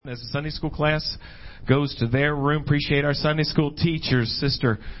as the Sunday school class goes to their room. Appreciate our Sunday school teachers,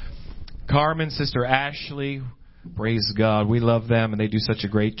 Sister Carmen, Sister Ashley. Praise God. We love them, and they do such a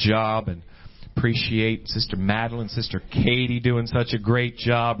great job. And appreciate Sister Madeline, Sister Katie doing such a great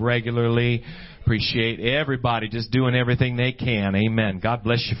job regularly. Appreciate everybody just doing everything they can. Amen. God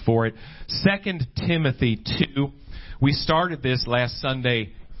bless you for it. 2 Timothy 2. We started this last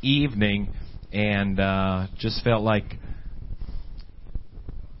Sunday evening and just felt like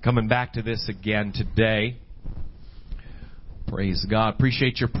coming back to this again today. Praise God.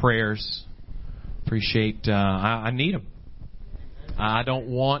 Appreciate your prayers. Appreciate, I need them. I don't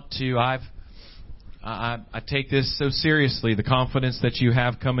want to, I take this so seriously, the confidence that you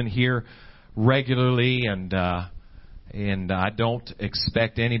have coming here regularly, and I don't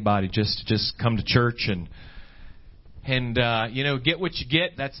expect anybody just come to church and get what you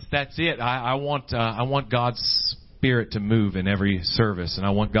get. That's it. I want God's Spirit to move in every service, and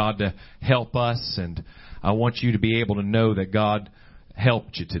I want God to help us, and I want you to be able to know that God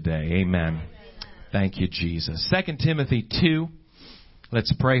helped you today. Amen. Thank you, Jesus. 2 Timothy 2.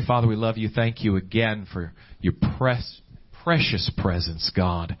 Let's pray. Father, we love you. Thank you again for your precious presence,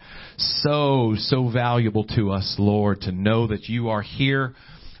 God. So valuable to us, Lord, to know that you are here.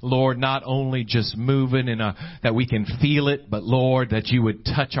 Lord, not only just moving that we can feel it, but Lord, that you would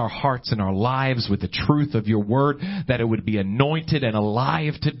touch our hearts and our lives with the truth of your word, that it would be anointed and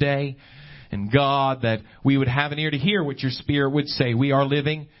alive today. And God, that we would have an ear to hear what your Spirit would say. We are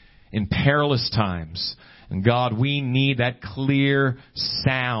living in perilous times. And God, we need that clear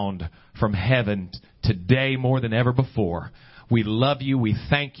sound from heaven today more than ever before. We love you. We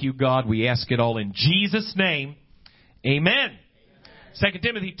thank you, God. We ask it all in Jesus' name. Amen. 2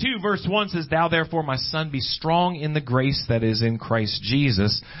 Timothy 2 verse 1 says, Thou therefore, my son, be strong in the grace that is in Christ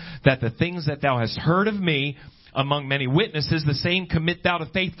Jesus, that the things that thou hast heard of me among many witnesses, the same commit thou to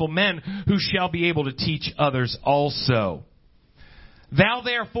faithful men, who shall be able to teach others also. Thou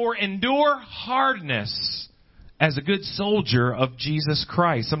therefore endure hardness as a good soldier of Jesus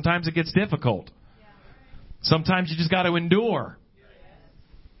Christ. Sometimes it gets difficult. Sometimes you just got to endure.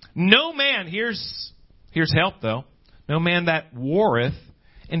 No man, here's help though. No man that warreth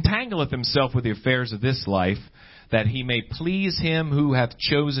entangleth himself with the affairs of this life, that he may please him who hath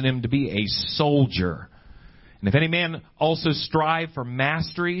chosen him to be a soldier. And if any man also strive for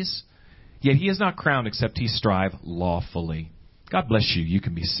masteries, yet he is not crowned except he strive lawfully. God bless you. You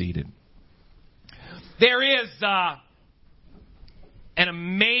can be seated. There is an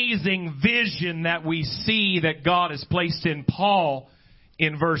amazing vision that we see that God has placed in Paul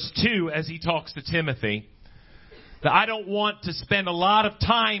in verse 2 as he talks to Timothy. I don't want to spend a lot of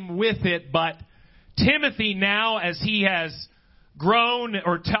time with it, but Timothy now, as he has grown,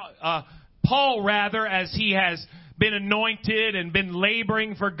 Paul rather, as he has been anointed and been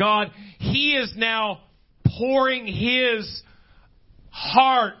laboring for God, he is now pouring his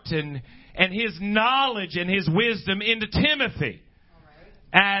heart and his knowledge and his wisdom into Timothy,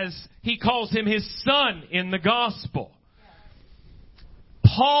 as he calls him his son in the gospel.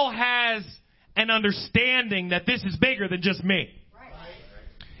 Paul has an understanding that this is bigger than just me.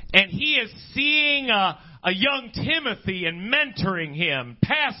 And he is seeing a young Timothy and mentoring him,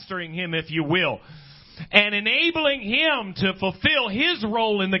 pastoring him, if you will, and enabling him to fulfill his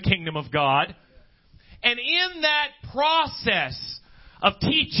role in the kingdom of God. And in that process of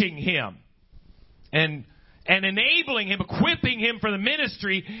teaching him and enabling him, equipping him for the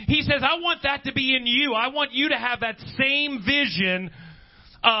ministry, he says, I want that to be in you. I want you to have that same vision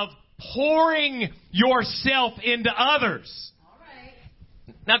of pouring yourself into others. All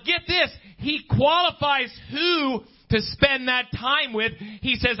right. Now get this. He qualifies who to spend that time with.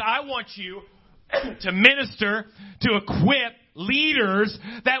 He says, I want you to minister, to equip leaders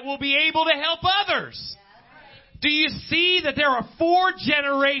that will be able to help others. Do you see that there are 4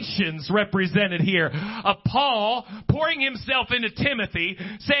 generations represented here of Paul pouring himself into Timothy,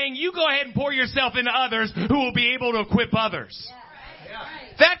 saying, you go ahead and pour yourself into others who will be able to equip others.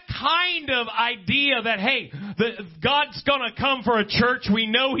 That kind of idea that, hey, God's going to come for a church. We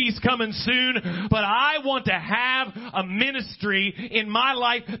know He's coming soon. But I want to have a ministry in my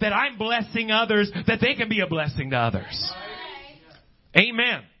life that I'm blessing others, that they can be a blessing to others.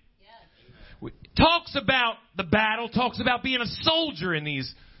 Amen. Talks about the battle, talks about being a soldier in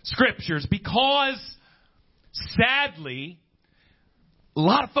these scriptures, because sadly, a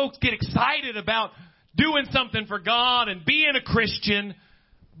lot of folks get excited about doing something for God and being a Christian,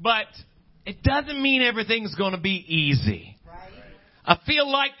 but it doesn't mean everything's going to be easy. I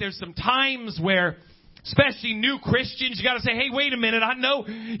feel like there's some times where, especially new Christians, you got to say, hey, wait a minute, I know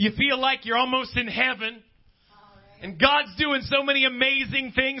you feel like you're almost in heaven. And God's doing so many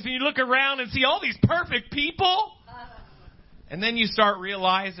amazing things, and you look around and see all these perfect people. And then you start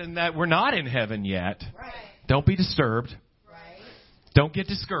realizing that we're not in heaven yet. Right. Don't be disturbed. Right. Don't get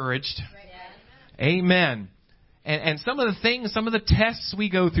discouraged. Right. Amen. And some of the things, some of the tests we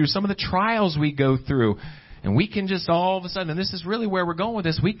go through, some of the trials we go through, and we can just all of a sudden, and this is really where we're going with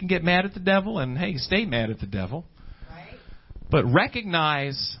this, we can get mad at the devil, and hey, stay mad at the devil. Right. But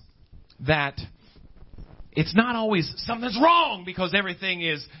recognize that it's not always something's wrong because everything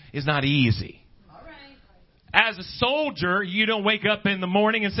is not easy. All right. As a soldier, you don't wake up in the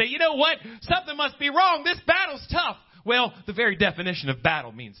morning and say, you know what, something must be wrong. This battle's tough. Well, the very definition of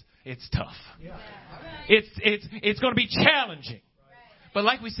battle means it's tough. Yeah. All right. It's going to be challenging. But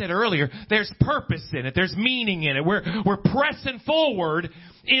like we said earlier, there's purpose in it. There's meaning in it. We're pressing forward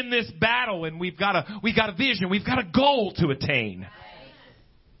in this battle, and we've got a vision. We've got a goal to attain.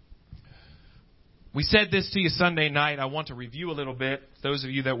 We said this to you Sunday night. I want to review a little bit. Those of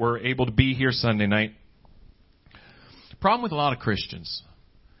you that were able to be here Sunday night. Problem with a lot of Christians.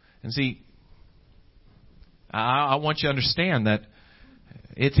 And see, I want you to understand that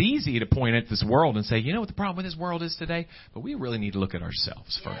it's easy to point at this world and say, you know what the problem with this world is today? But we really need to look at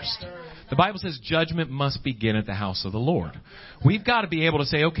ourselves first. The Bible says judgment must begin at the house of the Lord. We've got to be able to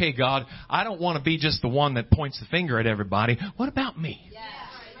say, okay, God, I don't want to be just the one that points the finger at everybody. What about me?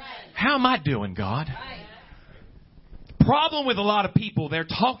 How am I doing, God? Problem with a lot of people, they're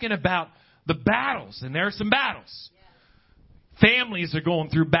talking about the battles, and there are some battles. Families are going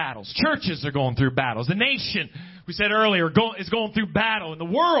through battles. Churches are going through battles. The nation, we said earlier, is going through battle. And the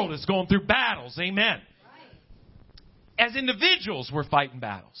world is going through battles. Amen. As individuals, we're fighting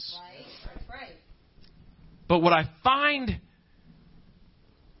battles. Right. But what I find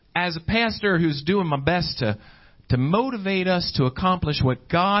as a pastor who's doing my best to motivate us to accomplish what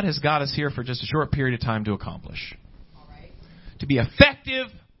God has got us here for just a short period of time to accomplish. All right. To be effective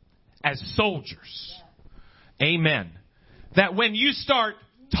as soldiers. Amen. That when you start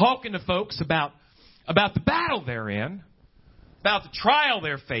talking to folks about the battle they're in, about the trial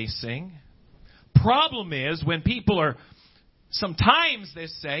they're facing, problem is when people are, sometimes they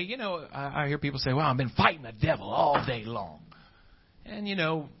say, you know, I hear people say, well, I've been fighting the devil all day long. And, you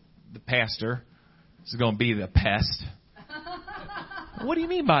know, the pastor is going to be the pest. What do you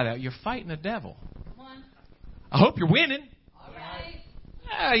mean by that? You're fighting the devil. Come on. I hope you're winning. All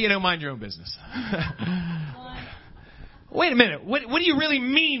right. You know, mind your own business. Wait a minute. What do you really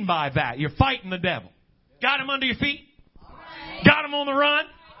mean by that? You're fighting the devil. Got him under your feet? Right. Got him on the run?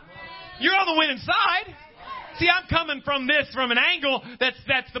 You're on the winning side. See, I'm coming from this from an angle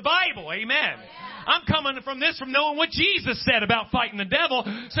that's the Bible. Amen. I'm coming from this from knowing what Jesus said about fighting the devil.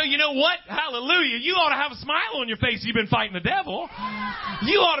 So you know what? Hallelujah. You ought to have a smile on your face. You've been fighting the devil.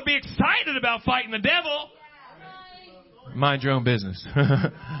 You ought to be excited about fighting the devil. Mind your own business.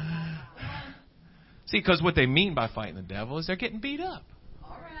 See, because what they mean by fighting the devil is they're getting beat up.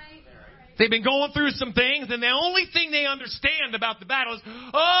 All right. They've been going through some things, and the only thing they understand about the battle is,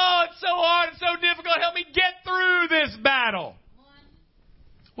 oh, it's so hard, it's so difficult. Help me get through this battle.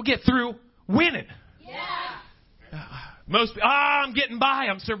 We'll get through winning. Yeah. I'm getting by.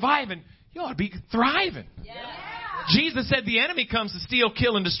 I'm surviving. You ought to be thriving. Yeah. Jesus said the enemy comes to steal,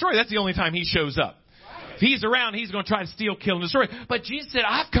 kill, and destroy. That's the only time he shows up. If he's around, he's going to try to steal, kill, and destroy. But Jesus said,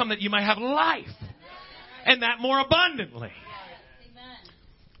 I've come that you might have life. And that more abundantly.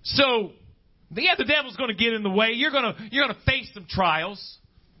 So, the devil's going to get in the way. You're going to face some trials.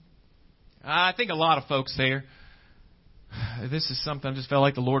 I think a lot of folks there. This is something I just felt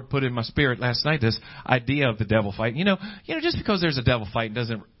like the Lord put in my spirit last night. This idea of the devil fight. You know, just because there's a devil fight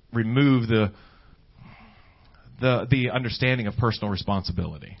doesn't remove the understanding of personal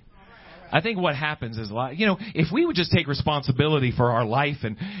responsibility. I think what happens is if we would just take responsibility for our life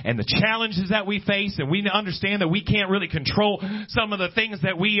and the challenges that we face, and we understand that we can't really control some of the things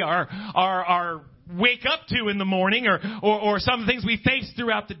that we are wake up to in the morning or some of the things we face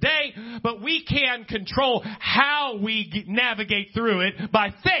throughout the day, but we can control how we navigate through it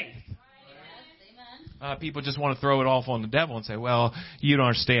by faith. People just want to throw it off on the devil and say, well, you don't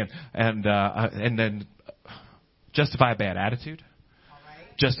understand. And then justify a bad attitude.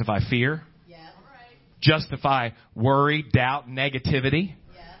 Justify fear. Yes. Justify worry, doubt, negativity.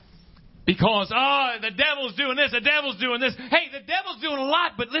 Yes. Because, the devil's doing this, the devil's doing this. Hey, the devil's doing a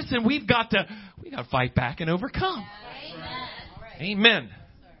lot, but listen, we got to fight back and overcome. Amen. Amen.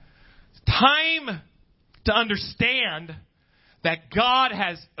 It's time to understand that God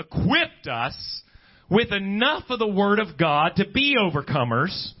has equipped us with enough of the Word of God to be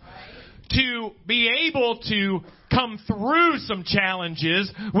overcomers, to be able to come through some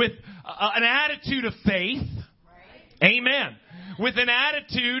challenges with an attitude of faith. Amen. With an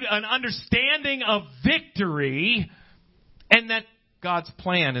attitude, an understanding of victory, and that God's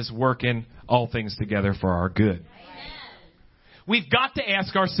plan is working all things together for our good. We've got to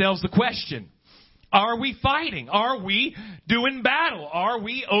ask ourselves the question, are we fighting? Are we doing battle? Are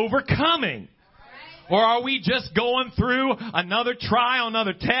we overcoming? Or are we just going through another trial,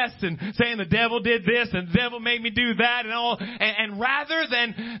 another test, and saying the devil did this and the devil made me do that and all? And rather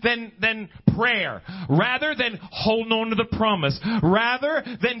than prayer, rather than holding on to the promise, rather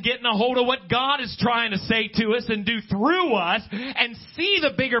than getting a hold of what God is trying to say to us and do through us, and see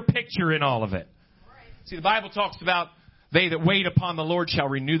the bigger picture in all of it. See, the Bible talks about they that wait upon the Lord shall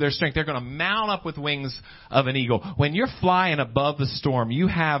renew their strength. They're going to mount up with wings of an eagle. When you're flying above the storm, you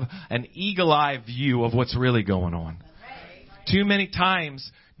have an eagle-eye view of what's really going on. Too many times,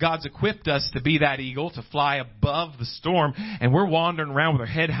 God's equipped us to be that eagle, to fly above the storm, and we're wandering around with our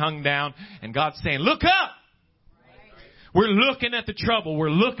head hung down, and God's saying, look up! We're looking at the trouble. We're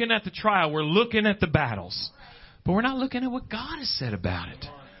looking at the trial. We're looking at the battles. But we're not looking at what God has said about it.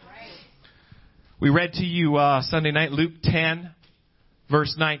 We read to you Sunday night, Luke 10,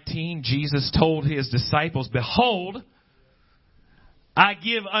 verse 19. Jesus told his disciples, behold, I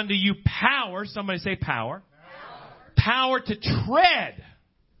give unto you power. Somebody say power. Power to tread.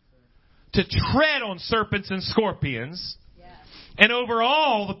 To tread on serpents and scorpions. And over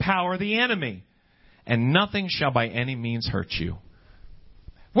all the power of the enemy. And nothing shall by any means hurt you.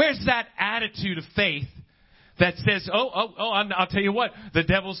 Where's that attitude of faith that says, I'll tell you what, the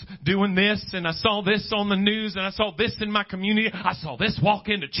devil's doing this, and I saw this on the news, and I saw this in my community. I saw this walk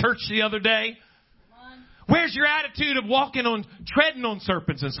into church the other day. Where's your attitude of treading on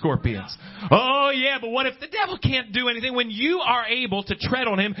serpents and scorpions? Oh, yeah, but what if the devil can't do anything? When you are able to tread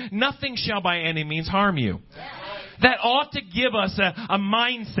on him, nothing shall by any means harm you. That ought to give us a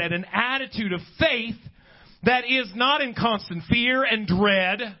mindset, an attitude of faith that is not in constant fear and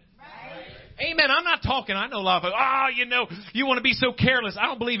dread. Amen. I'm not talking, I know a lot of you want to be so careless. I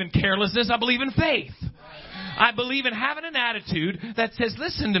don't believe in carelessness. I believe in faith. I believe in having an attitude that says,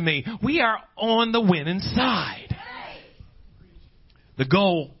 listen to me, we are on the winning side. The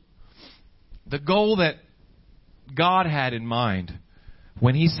goal that God had in mind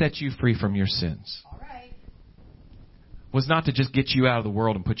when He set you free from your sins was not to just get you out of the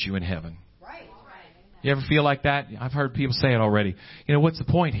world and put you in heaven. You ever feel like that? I've heard people say it already. What's the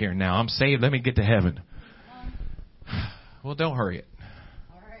point here now? I'm saved. Let me get to heaven. Well, don't hurry it.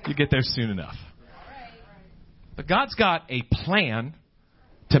 You'll get there soon enough. But God's got a plan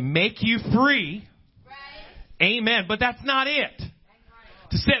to make you free. Amen. But that's not it.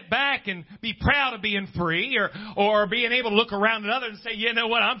 To sit back and be proud of being free or being able to look around at others and say, you know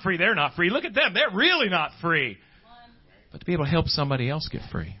what, I'm free. They're not free. Look at them. They're really not free. But to be able to help somebody else get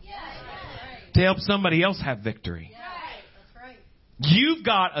free. To help somebody else have victory. That's right. You've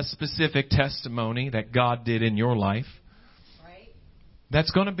got a specific testimony that God did in your life.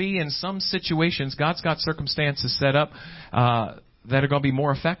 That's going to be in some situations, God's got circumstances set up that are going to be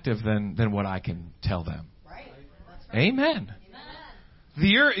more effective than what I can tell them. Amen.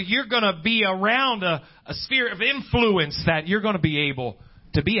 You're going to be around a sphere of influence that you're going to be able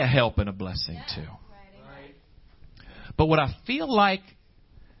to be a help and a blessing to. But what I feel like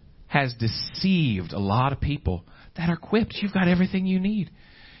has deceived a lot of people that are equipped. You've got everything you need.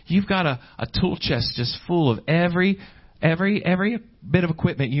 You've got a tool chest just full of every bit of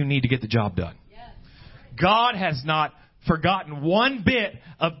equipment you need to get the job done. God has not forgotten one bit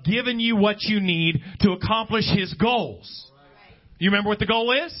of giving you what you need to accomplish His goals. You remember what the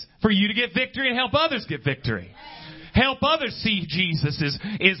goal is? For you to get victory and help others get victory. Help others see Jesus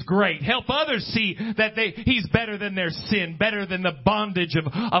is great. Help others see that He's better than their sin, better than the bondage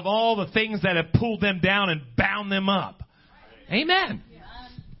of all the things that have pulled them down and bound them up. Amen.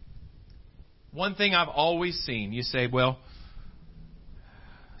 One thing I've always seen, you say, well,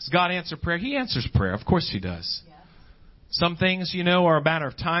 does God answer prayer? He answers prayer. Of course He does. Some things, are a matter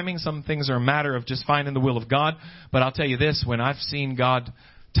of timing. Some things are a matter of just finding the will of God. But I'll tell you this, when I've seen God,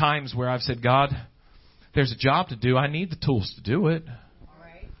 times where I've said, God, there's a job to do. I need the tools to do it.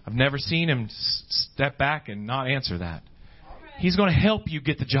 I've never seen Him step back and not answer that. He's going to help you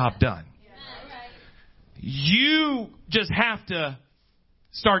get the job done. You just have to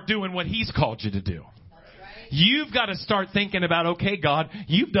start doing what He's called you to do. You've got to start thinking about, okay, God,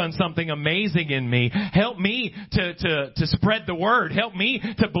 You've done something amazing in me. Help me to spread the word. Help me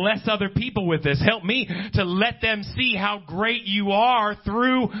to bless other people with this. Help me to let them see how great You are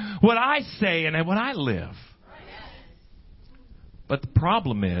through what I say and what I live. But the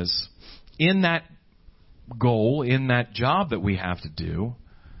problem is, in that goal, in that job that we have to do,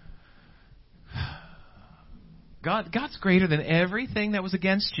 God's greater than everything that was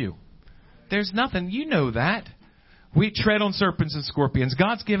against you. There's nothing. You know that. We tread on serpents and scorpions.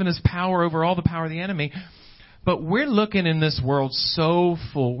 God's given us power over all the power of the enemy. But we're looking in this world so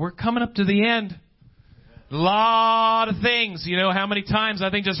full. We're coming up to the end. A lot of things. You know how many times, I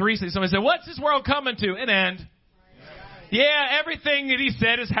think just recently, somebody said, what's this world coming to? An end. Yeah, everything that he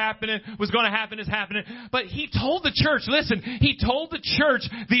said is happening, was going to happen, is happening. But he told the church, listen, he told the church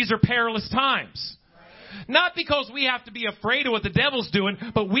these are perilous times. Not because we have to be afraid of what the devil's doing,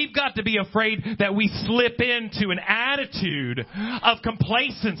 but we've got to be afraid that we slip into an attitude of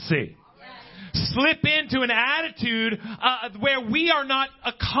complacency. Slip into an attitude where we are not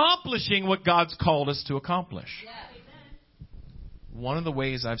accomplishing what God's called us to accomplish. One of the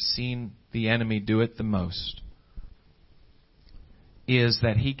ways I've seen the enemy do it the most is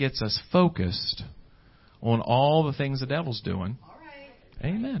that he gets us focused on all the things the devil's doing. All right.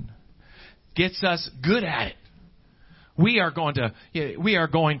 Amen. Gets us good at it. We are going to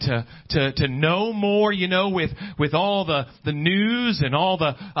know more, with all the news and all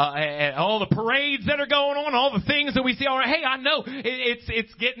the parades that are going on, all the things that we see. All right, hey, I know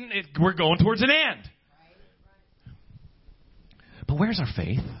we're going towards an end. But where's our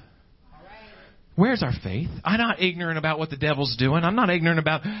faith? Where's our faith? I'm not ignorant about what the devil's doing. I'm not ignorant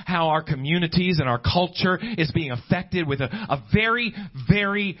about how our communities and our culture is being affected with a very,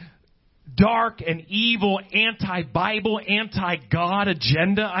 very dark and evil anti-Bible, anti-God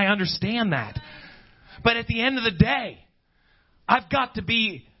agenda. I understand that. But at the end of the day, I've got to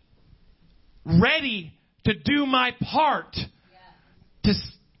be ready to do my part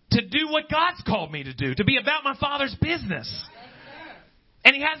to do what God's called me to do, to be about my Father's business.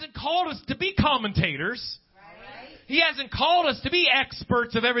 And He hasn't called us to be commentators. He hasn't called us to be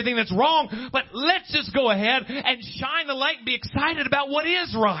experts of everything that's wrong. But let's just go ahead and shine the light and be excited about what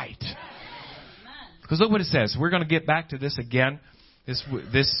is right. Because look what it says. We're going to get back to this again.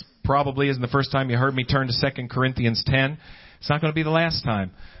 This probably isn't the first time you heard me turn to 2 Corinthians 10. It's not going to be the last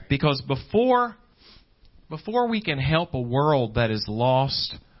time. Because before we can help a world that is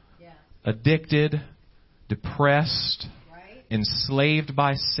lost, addicted, depressed, enslaved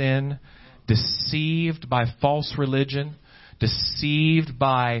by sin, deceived by false religion, deceived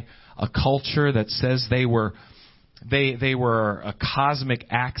by a culture that says they were a cosmic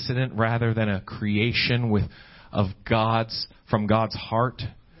accident rather than a creation from God's heart.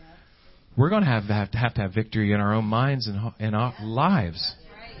 We're going to have victory in our own minds and in our lives.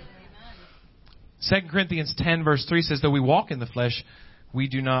 2 Corinthians 10 verse 3 says, though we walk in the flesh, we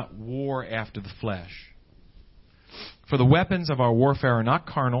do not war after the flesh. For the weapons of our warfare are not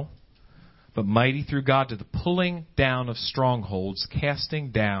carnal, but mighty through God to the pulling down of strongholds,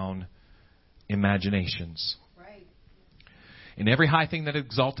 casting down imaginations. Right. In every high thing that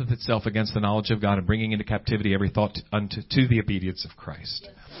exalteth itself against the knowledge of God, and bringing into captivity every thought to the obedience of Christ.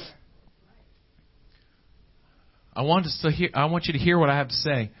 Yes, I want you to hear what I have to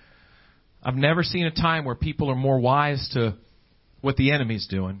say. I've never seen a time where people are more wise to what the enemy's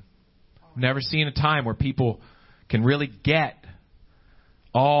doing. I've never seen a time where people can really get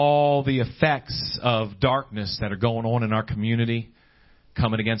all the effects of darkness that are going on in our community,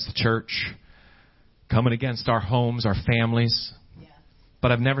 coming against the church, coming against our homes, our families. Yeah.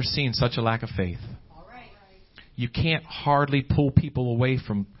 But I've never seen such a lack of faith. All right. You can't hardly pull people away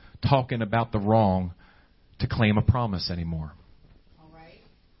from talking about the wrong to claim a promise anymore.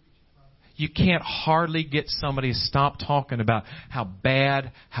 You can't hardly get somebody to stop talking about how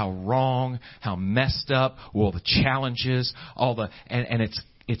bad, how wrong, how messed up, all the challenges, and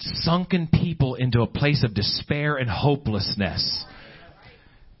it's sunken people into a place of despair and hopelessness.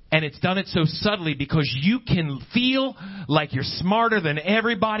 And it's done it so subtly because you can feel like you're smarter than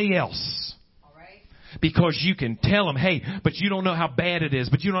everybody else. Because you can tell them, hey, but you don't know how bad it is.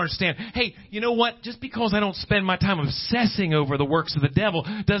 But you don't understand. Hey, you know what? Just because I don't spend my time obsessing over the works of the devil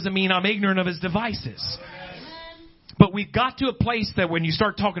doesn't mean I'm ignorant of his devices. Amen. But we've got to a place that when you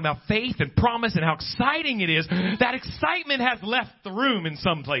start talking about faith and promise and how exciting it is, that excitement has left the room in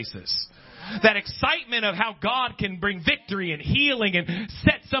some places. That excitement of how God can bring victory and healing and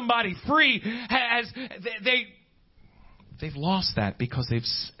set somebody free they've lost that because they've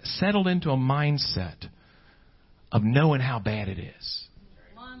settled into a mindset of knowing how bad it is.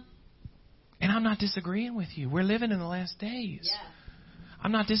 And I'm not disagreeing with you. We're living in the last days. Yeah.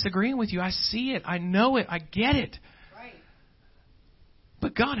 I'm not disagreeing with you. I see it. I know it. I get it. Right.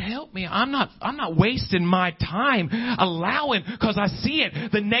 But God help me. I'm not wasting my time allowing, because I see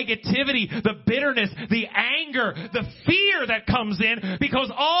it, the negativity, the bitterness, the anger, the fear that comes in,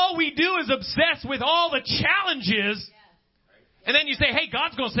 because all we do is obsess with all the challenges. And then you say, hey,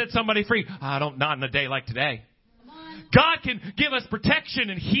 God's going to set somebody free. Not in a day like today. God can give us protection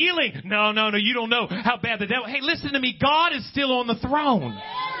and healing. No, you don't know how bad the devil. Hey, listen to me. God is still on the throne.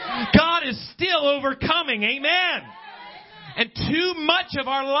 God is still overcoming. Amen. And too much of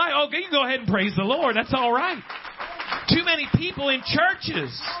our life. Okay, you go ahead and praise the Lord. That's all right. Too many people in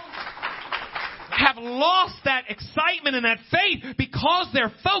churches have lost that excitement and that faith because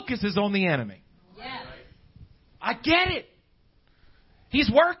their focus is on the enemy. Yes. I get it. He's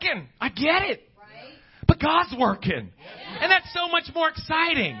working. I get it. Right. But God's working. And that's so much more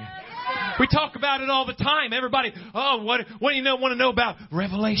exciting. We talk about it all the time. Everybody, what do you want to know about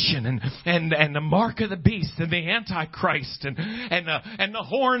Revelation and the mark of the beast and the Antichrist and the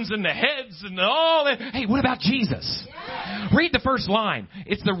horns and the heads and all that. Hey, what about Jesus? Read the first line.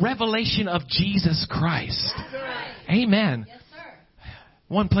 It's the revelation of Jesus Christ. Amen. Yes, sir.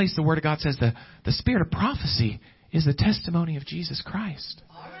 One place the Word of God says the spirit of prophecy is the testimony of Jesus Christ.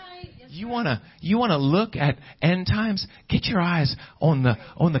 All right. Yes, You wanna look at end times? Get your eyes on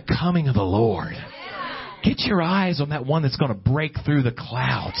the coming of the Lord. Get your eyes on that one that's going to break through the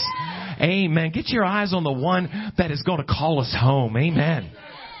clouds. Amen. Get your eyes on the one that is going to call us home. Amen.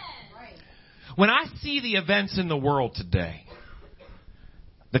 When I see the events in the world today,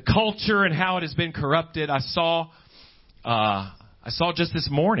 the culture and how it has been corrupted, I saw just this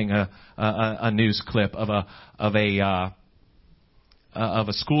morning a news clip of a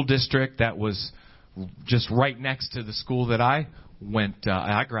school district that was just right next to the school that I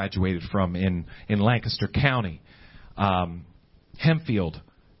graduated from in Lancaster County. Hempfield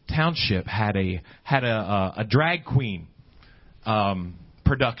Township had a drag queen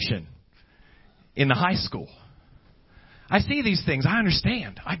production in the high school. I see these things. I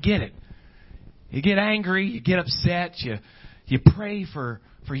understand. I get it. You get angry. You get upset. You pray for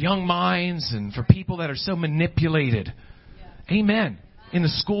young minds and for people that are so manipulated. Amen. In the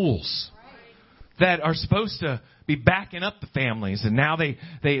schools that are supposed to be backing up the families, and now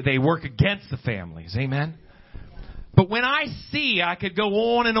they work against the families. Amen. But when I see, I could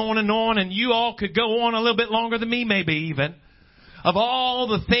go on and on and on, and you all could go on a little bit longer than me, maybe even, of all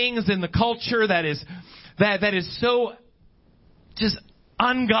the things in the culture that is so just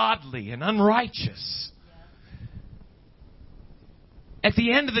ungodly and unrighteous. At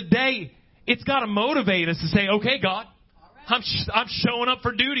the end of the day, it's got to motivate us to say, okay, God, I'm showing up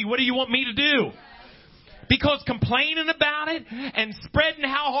for duty. What do you want me to do? Because complaining about it and spreading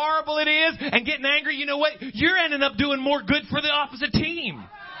how horrible it is and getting angry, you know what? You're ending up doing more good for the opposite team.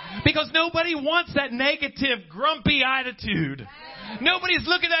 Because nobody wants that negative, grumpy attitude. Nobody's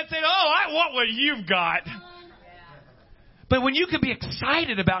looking at that and saying, I want what you've got. But when you can be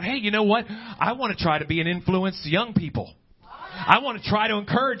excited about, hey, you know what? I want to try to be an influence to young people. I want to try to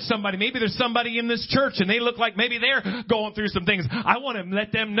encourage somebody. Maybe there's somebody in this church and they look like maybe they're going through some things. I want to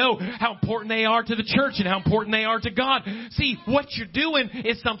let them know how important they are to the church and how important they are to God. See, what you're doing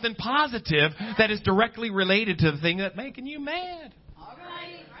is something positive that is directly related to the thing that's making you mad. All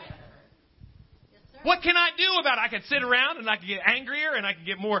right. Yes, sir. What can I do about it? I can sit around and I can get angrier and I can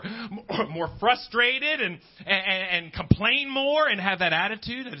get more frustrated and complain more and have that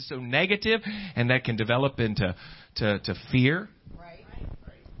attitude that is so negative and that can develop into to fear. Right.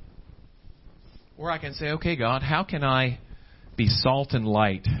 Or I can say, okay, God, how can I be salt and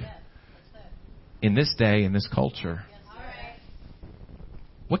light in this day, in this culture? All right.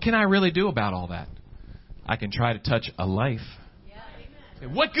 What can I really do about all that? I can try to touch a life. Yeah.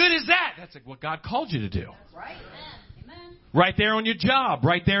 What good is that? That's what God called you to do. Right. Amen. Right there on your job,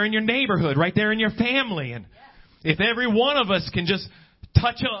 right there in your neighborhood, right there in your family. And if every one of us can just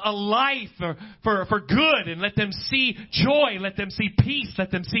touch a life for good and let them see joy, let them see peace,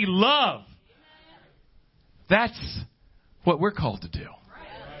 let them see love. That's what we're called to do.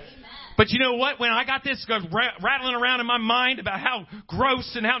 But you know what? When I got this rattling around in my mind about how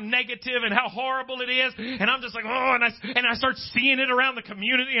gross and how negative and how horrible it is, and I'm just like, and I start seeing it around the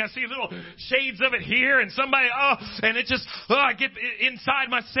community. I see little shades of it here, and somebody, and it just, I get inside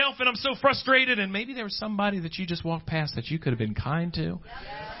myself, and I'm so frustrated. And maybe there was somebody that you just walked past that you could have been kind to.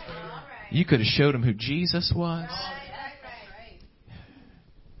 You could have showed them who Jesus was.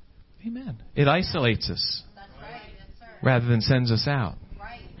 Amen. It isolates us rather than sends us out.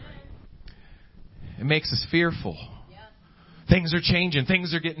 It makes us fearful. Things are changing.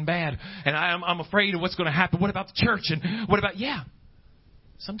 Things are getting bad. And I'm afraid of what's going to happen. What about the church? And what about,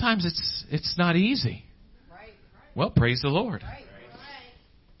 sometimes it's not easy. Well, praise the Lord.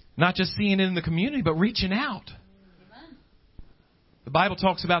 Not just seeing it in the community, but reaching out. The Bible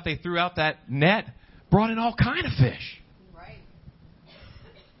talks about they threw out that net, brought in all kind of fish.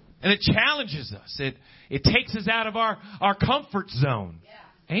 And it challenges us. It takes us out of our comfort zone.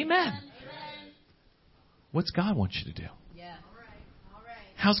 Amen. What's God want you to do? Yeah. All right.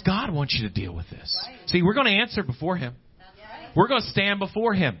 How's God want you to deal with this? Right. See, we're going to answer before Him. That's right. We're going to stand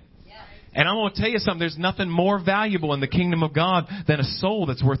before Him. Yeah. And I'm going to tell you something. There's nothing more valuable in the kingdom of God than a soul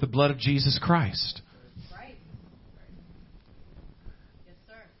that's worth the blood of Jesus Christ. Right. Yes,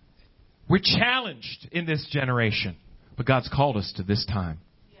 sir. We're challenged in this generation, but God's called us to this time.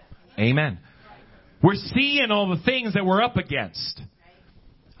 Amen. We're seeing all the things that we're up against.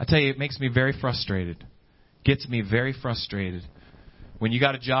 I tell you, it makes me very frustrated. Gets me very frustrated when you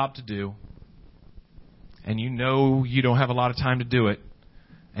got a job to do and you know you don't have a lot of time to do it,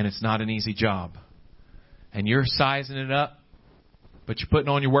 and it's not an easy job. And you're sizing it up, but you're putting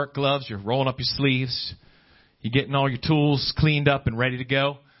on your work gloves, you're rolling up your sleeves, you're getting all your tools cleaned up and ready to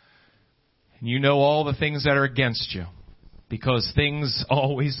go. And you know all the things that are against you, because things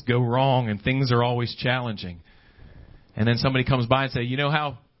always go wrong and things are always challenging. And then somebody comes by and say, you know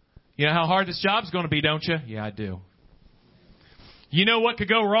how hard this job's going to be, don't you? Yeah, I do. You know what could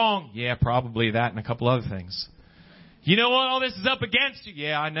go wrong? Yeah, probably that and a couple other things. You know what all this is up against you?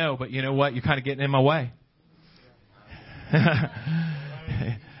 Yeah, I know, but you know what? You're kind of getting in my way.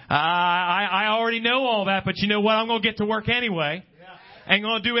 I already know all that, but you know what? I'm going to get to work anyway. And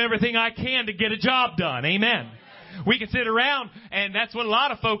going to do everything I can to get a job done. Amen. We can sit around, and that's what a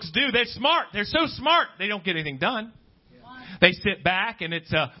lot of folks do. They're smart. They're so smart, they don't get anything done. They sit back, and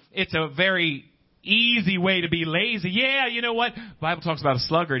it's a very easy way to be lazy. Yeah, you know what? The Bible talks about a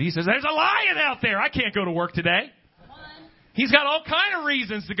sluggard. He says, there's a lion out there. I can't go to work today. He's got all kind of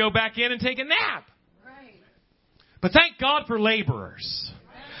reasons to go back in and take a nap. Right. But thank God for laborers.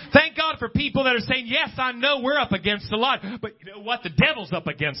 Thank God for people that are saying, yes, I know we're up against a lot, but you know what? The devil's up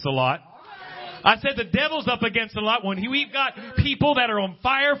against a lot. I said the devil's up against a lot when we've got people that are on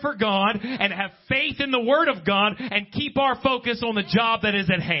fire for God and have faith in the Word of God and keep our focus on the job that is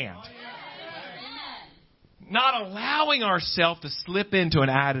at hand. Not allowing ourselves to slip into an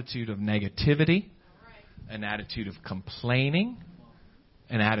attitude of negativity, an attitude of complaining,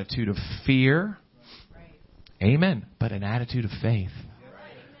 an attitude of fear. Amen. But an attitude of faith.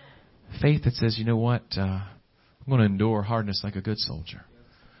 Faith that says, you know what? I'm going to endure hardness like a good soldier.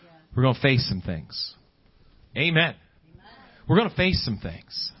 We're going to face some things. Amen. We're going to face some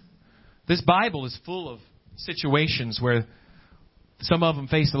things. This Bible is full of situations where some of them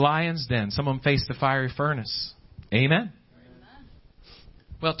face the lion's den. Some of them face the fiery furnace. Amen.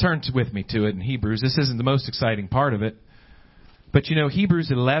 Well, turn with me to it in Hebrews. This isn't the most exciting part of it. But you know, Hebrews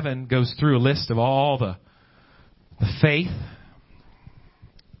 11 goes through a list of all the faith.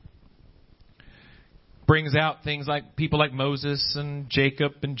 Brings out things like people like Moses and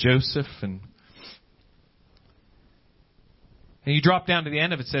Jacob and Joseph. And you drop down to the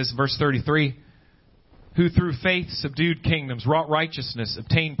end of it, says, verse 33, who through faith subdued kingdoms, wrought righteousness,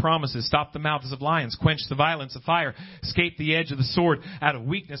 obtained promises, stopped the mouths of lions, quenched the violence of fire, escaped the edge of the sword, out of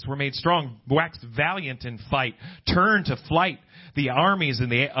weakness were made strong, waxed valiant in fight, turned to flight the armies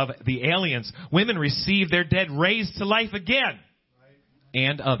and of the aliens. Women received their dead raised to life again,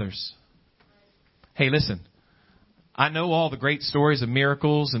 and others. Hey, listen, I know all the great stories of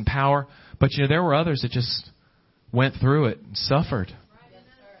miracles and power, but you know, there were others that just went through it and suffered.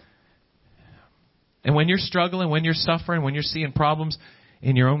 And when you're struggling, when you're suffering, when you're seeing problems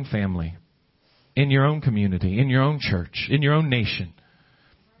in your own family, in your own community, in your own church, in your own nation,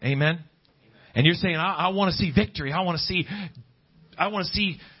 amen? And you're saying, I want to see victory. I want to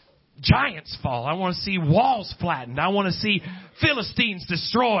see giants fall. I want to see walls flattened. I want to see Philistines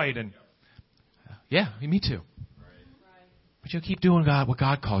destroyed. And yeah, me too. But you'll keep doing what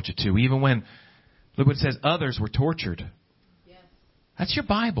God called you to, even when, look what it says, others were tortured. That's your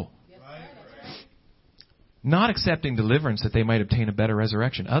Bible. Not accepting deliverance that they might obtain a better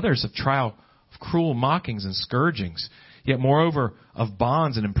resurrection. Others of trial of cruel mockings and scourgings, yet moreover of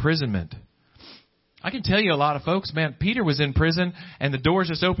bonds and imprisonment. I can tell you a lot of folks, man, Peter was in prison and the doors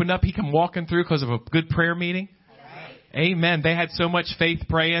just opened up. He come walking through because of a good prayer meeting. Amen. They had so much faith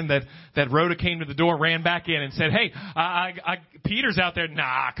praying that Rhoda came to the door, ran back in and said, hey, Peter's out there.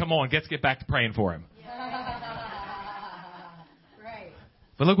 Nah, come on, let's get back to praying for him. Right.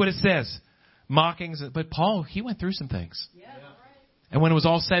 But look what it says. Mockings. But Paul, he went through some things. And when it was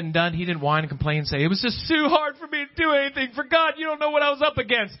all said and done, he didn't whine and complain and say, it was just too hard for me to do anything for God. You don't know what I was up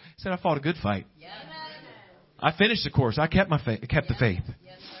against. He said, I fought a good fight. I finished the course. I kept the faith. Yes, sir.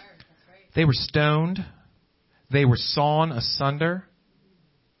 That's right. They were stoned. They were sawn asunder.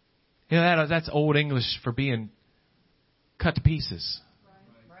 You know, that's old English for being cut to pieces.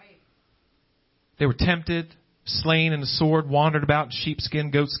 Right. They were tempted, slain in the sword, wandered about in sheepskin,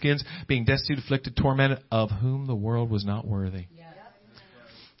 goatskins, being destitute, afflicted, tormented, of whom the world was not worthy.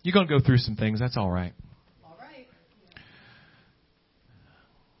 You're going to go through some things. That's all right.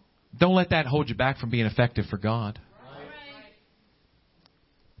 Don't let that hold you back from being effective for God.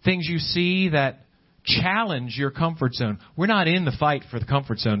 Things you see that challenge your comfort zone. We're not in the fight for the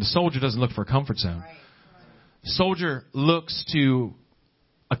comfort zone. The soldier doesn't look for a comfort zone. The soldier looks to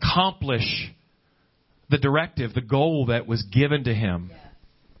accomplish the directive, the goal that was given to him.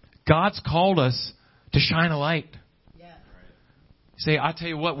 God's called us to shine a light. Say, I tell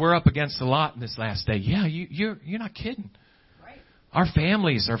you what, we're up against a lot in this last day. Yeah, you're not kidding. Our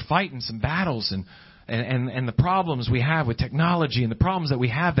families are fighting some battles and the problems we have with technology and the problems that we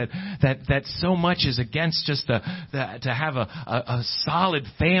have that so much is against just to have a solid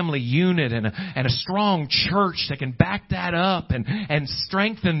family unit and a strong church that can back that up and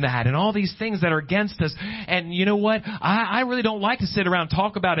strengthen that and all these things that are against us. And you know what? I really don't like to sit around and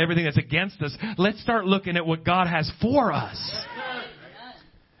talk about everything that's against us. Let's start looking at what God has for us.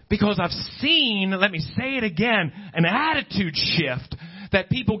 Because I've seen, let me say it again, an attitude shift that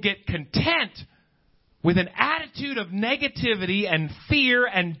people get content with an attitude of negativity and fear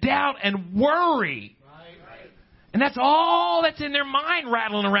and doubt and worry. And that's all that's in their mind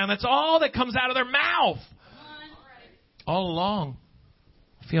rattling around. That's all that comes out of their mouth. All along,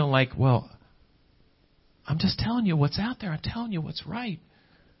 feeling like, well, I'm just telling you what's out there. I'm telling you what's right.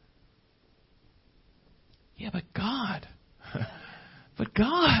 Yeah, but God. But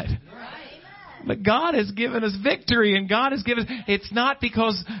God. But God has given us victory, and God has given us, it's not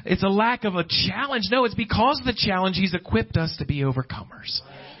because it's a lack of a challenge. No, it's because of the challenge He's equipped us to be overcomers.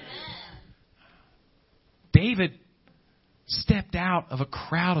 David stepped out of a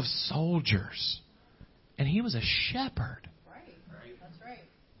crowd of soldiers, and he was a shepherd. That's right.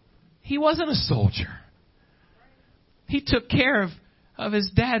 He wasn't a soldier. He took care of his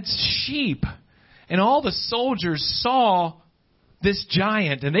dad's sheep, and all the soldiers saw this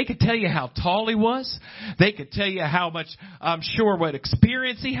giant, and they could tell you how tall he was. They could tell you how much, I'm sure, what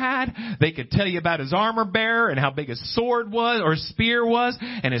experience he had. They could tell you about his armor bearer and how big his sword was, or spear was,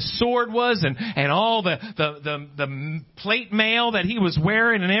 and his sword was, and all the plate mail that he was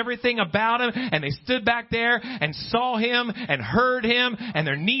wearing and everything about him. And they stood back there and saw him and heard him, and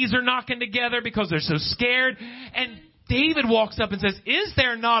their knees are knocking together because they're so scared. And David walks up and says, "Is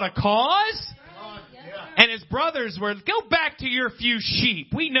there not a cause?" And his brothers were, "Go back to your few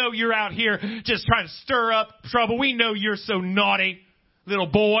sheep. We know you're out here just trying to stir up trouble. We know you're so naughty, little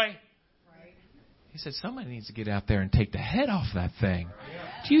boy." He said, somebody needs to get out there and take the head off that thing.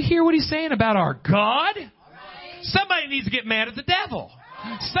 Do you hear what he's saying about our God? Somebody needs to get mad at the devil.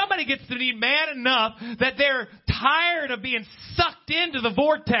 Somebody gets to be mad enough that they're tired of being sucked into the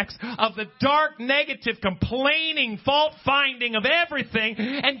vortex of the dark, negative, complaining, fault-finding of everything,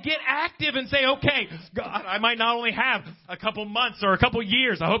 and get active and say, okay, God, I might not only have a couple months or a couple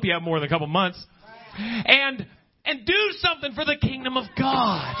years. I hope you have more than a couple months. And do something for the kingdom of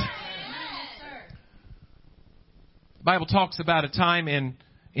God. The Bible talks about a time in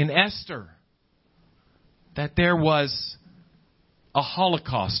Esther that there was a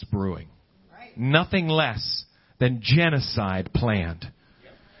Holocaust brewing. Nothing less than genocide planned.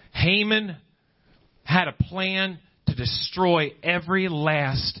 Haman had a plan to destroy every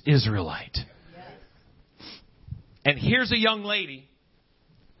last Israelite. And here's a young lady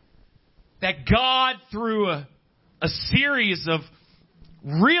that God, through a series of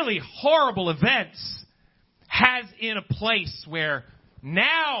really horrible events, has in a place where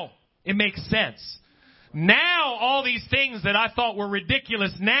now it makes sense. Now all these things that I thought were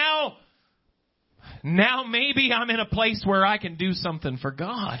ridiculous, now maybe I'm in a place where I can do something for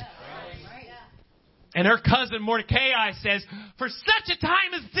God. And her cousin Mordecai says, for such a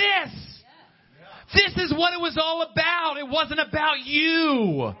time as this is what it was all about. It wasn't about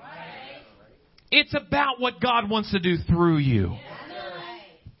you. It's about what God wants to do through you.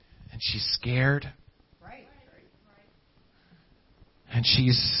 And she's scared. And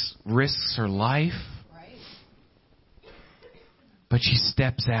she risks her life. But she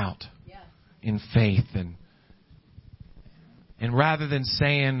steps out in faith. And rather than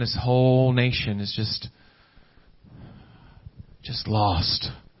saying this whole nation is just lost,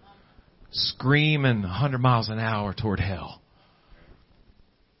 screaming 100 miles an hour toward hell.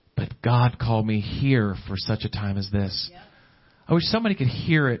 But God called me here for such a time as this. I wish somebody could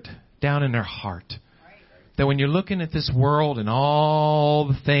hear it down in their heart. That when you're looking at this world and all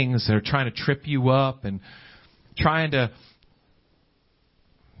the things that are trying to trip you up and trying to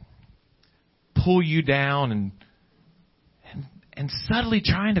pull you down and subtly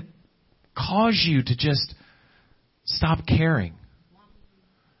trying to cause you to just stop caring.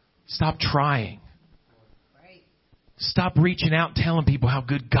 Stop trying. Stop reaching out and telling people how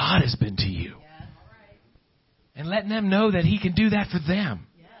good God has been to you. And letting them know that He can do that for them.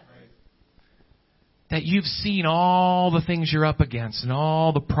 that you've seen all the things you're up against and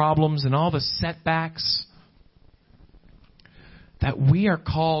all the problems and all the setbacks, that we are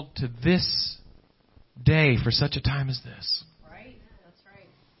called to this day for such a time as this. Right. That's right.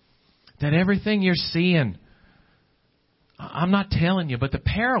 That everything you're seeing, I'm not telling you, but the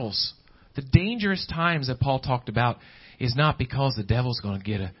perils, the dangerous times that Paul talked about is not because the devil's going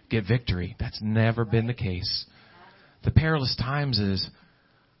to get victory. That's never been the case. The perilous times is,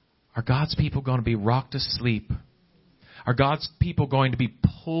 are God's people going to be rocked to sleep? Are God's people going to be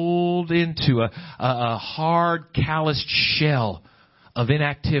pulled into a hard, calloused shell of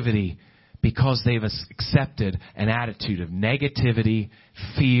inactivity because they've accepted an attitude of negativity,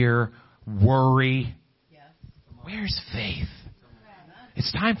 fear, worry? Yes. Where's faith?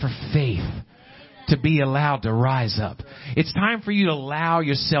 It's time for faith to be allowed to rise up. It's time for you to allow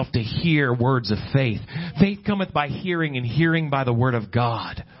yourself to hear words of faith. Faith cometh by hearing, and hearing by the word of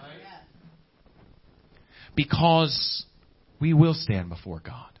God. Because we will stand before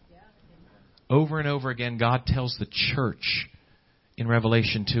God. Over and over again, God tells the church in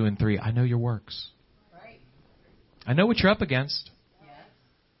Revelation 2 and 3, I know your works. I know what you're up against.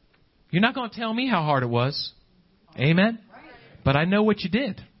 You're not going to tell me how hard it was. Amen? But I know what you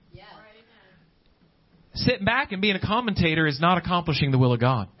did. Sitting back and being a commentator is not accomplishing the will of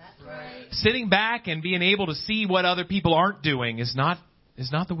God. Sitting back and being able to see what other people aren't doing is not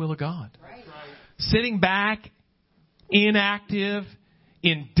the will of God. Sitting back, inactive,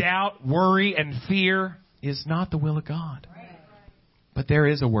 in doubt, worry, and fear is not the will of God. But there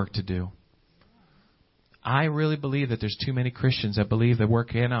is a work to do. I really believe that there's too many Christians that believe that work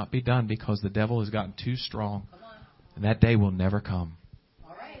cannot be done because the devil has gotten too strong. And that day will never come.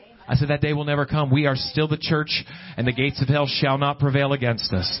 I said that day will never come. We are still the church, and the gates of hell shall not prevail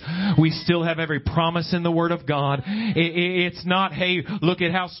against us. We still have every promise in the Word of God. It's not, hey, look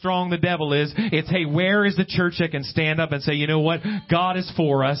at how strong the devil is. It's, hey, where is the church that can stand up and say, you know what? God is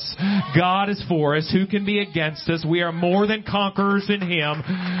for us. God is for us. Who can be against us? We are more than conquerors in Him.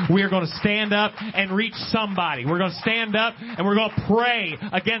 We are going to stand up and reach somebody. We're going to stand up and we're going to pray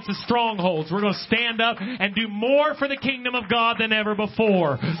against the strongholds. We're going to stand up and do more for the kingdom of God than ever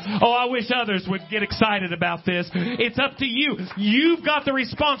before. Oh, I wish others would get excited about this. It's up to you. You've got the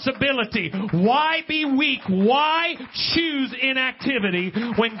responsibility. Why be weak? Why choose inactivity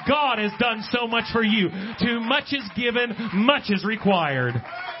when God has done so much for you? Too much is given, much is required.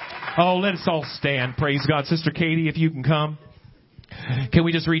 Oh, let us all stand. Praise God. Sister Katie, if you can come. Can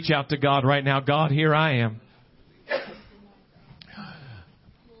we just reach out to God right now? God, here I am.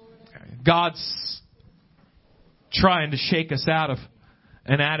 God's trying to shake us out of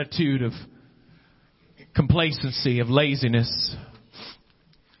an attitude of complacency, of laziness,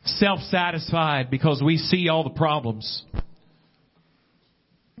 self-satisfied because we see all the problems.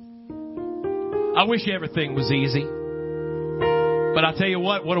 I wish everything was easy. But I tell you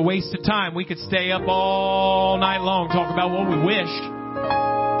what a waste of time. We could stay up all night long talking about what we wished.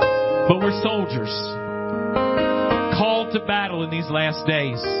 But we're soldiers, called to battle in these last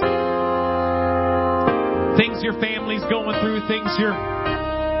days. Things your family's going through, things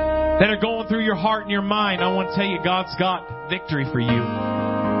that are going through your heart and your mind, I want to tell you, God's got victory for you.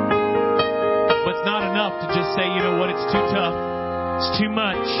 But it's not enough to just say, you know what, it's too tough. It's too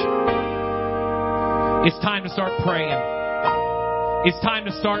much. It's time to start praying. It's time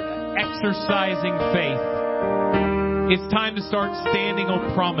to start exercising faith. It's time to start standing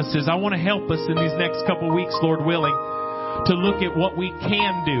on promises. I want to help us in these next couple of weeks, Lord willing, to look at what we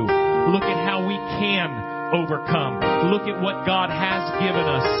can do. Look at how we can overcome. Look at what God has given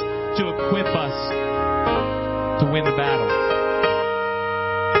us to equip us to win the battle.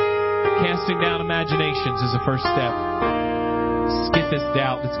 Casting down imaginations is the first step. Let's get this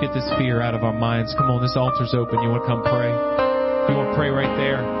doubt. Let's get this fear out of our minds. Come on, this altar's open. You want to come pray? You want to pray right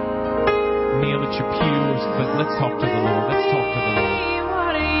there? Kneel at your pew. But let's talk to the Lord. Let's talk to the Lord.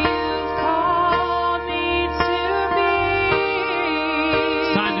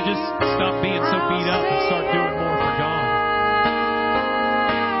 It's time to just stop being so beat up and start doing more for God.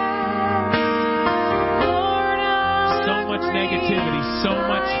 Negativity, so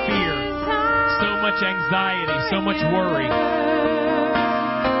much fear, so much anxiety, so much worry.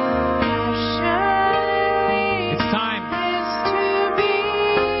 It's time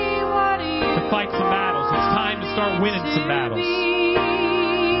to fight some battles. It's time to start winning some battles.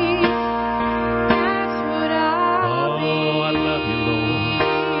 Oh, I love you, Lord.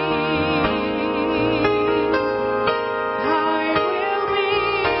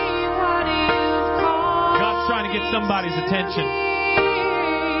 Get somebody's attention.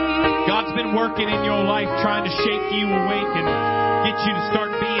 God's been working in your life trying to shake you awake and get you to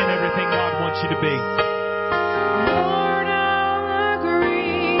start being everything God wants you to be.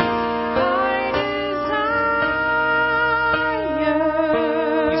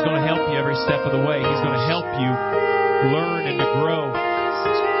 of the way. He's going to help you learn and to grow.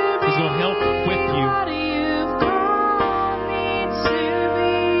 He's going to help equip you.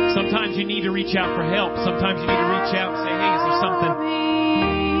 Sometimes you need to reach out for help. Sometimes you need to reach out and say, hey, is there something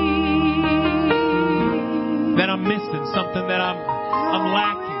that I'm missing? Something that I'm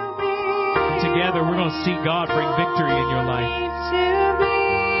lacking? And together we're going to see God bring victory in your life.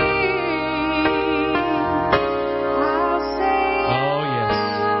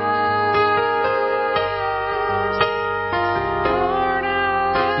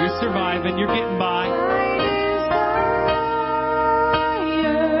 Surviving, you're getting by.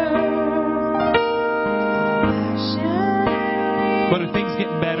 But are things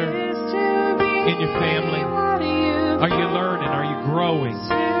getting better in your family? Are you learning? Are you growing?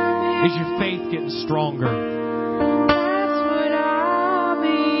 Is your faith getting stronger?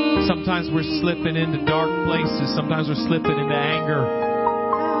 Sometimes we're slipping into dark places. Sometimes we're slipping into anger.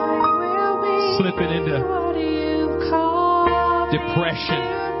 Slipping into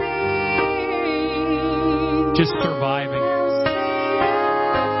depression. Just surviving.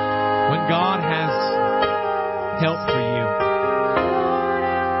 When God has help for you,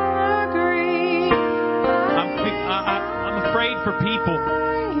 I'm afraid for people,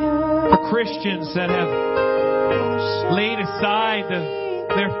 for Christians that have laid aside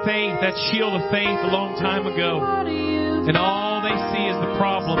their faith, that shield of faith a long time ago, and all they see is the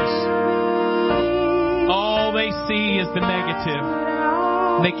problems. All they see is the negative.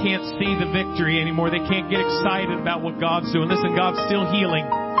 They can't see the victory anymore. They can't get excited about what God's doing. Listen, God's still healing.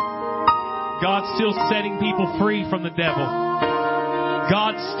 God's still setting people free from the devil.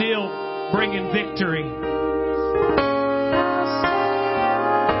 God's still bringing victory.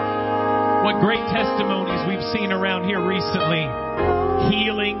 What great testimonies we've seen around here recently.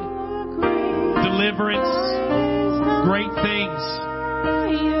 Healing, deliverance, great things.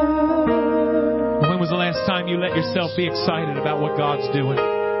 When was the last time you let yourself be excited about what God's doing?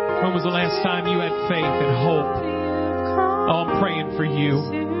 When was the last time you had faith and hope? Oh, I'm praying for you.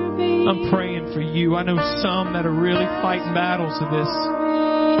 I'm praying for you. I know some that are really fighting battles of this.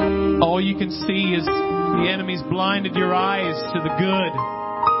 All you can see is the enemy's blinded your eyes to the good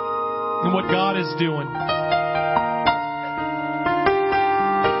and what God is doing.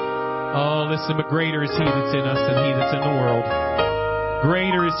 Oh, listen, but greater is He that's in us than he that's in the world.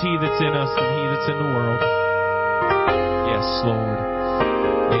 Greater is He that's in us than he that's in the world. Yes, Lord.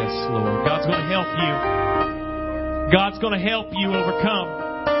 Yes, Lord. God's going to help you. God's going to help you overcome.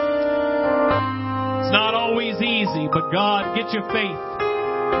 It's not always easy, but God, get your faith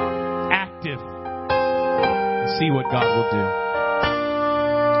active and see what God will do.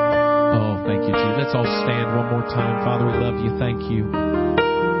 Oh, thank you, Jesus. Let's all stand one more time. Father, we love you. Thank you.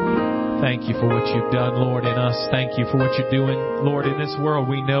 Thank you for what you've done, Lord, in us. Thank you for what you're doing, Lord, in this world.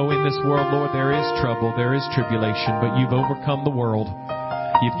 We know in this world, Lord, there is trouble, there is tribulation, but you've overcome the world.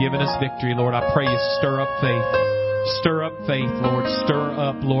 You've given us victory, Lord. I pray you stir up faith. Stir up faith, Lord. Stir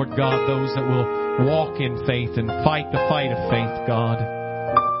up, Lord God, those that will walk in faith and fight the fight of faith, God.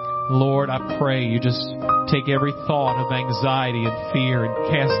 Lord, I pray you just take every thought of anxiety and fear and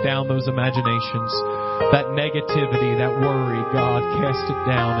cast down those imaginations. That negativity, that worry, God, cast it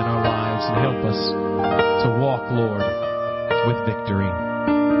down in our lives and help us to walk, Lord, with victory.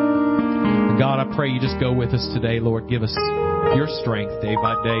 And God, I pray you just go with us today, Lord. Give us your strength day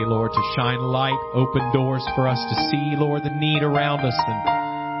by day, Lord, to shine light, open doors for us to see, Lord, the need around us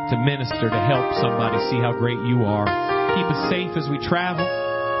and to minister, to help somebody see how great you are. Keep us safe as we travel.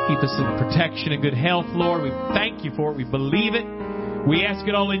 Keep us in protection and good health, Lord. We thank you for it. We believe it. We ask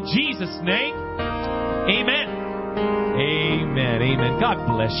it all in Jesus' name. Amen. Amen. Amen. God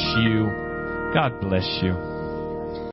bless you. God bless you.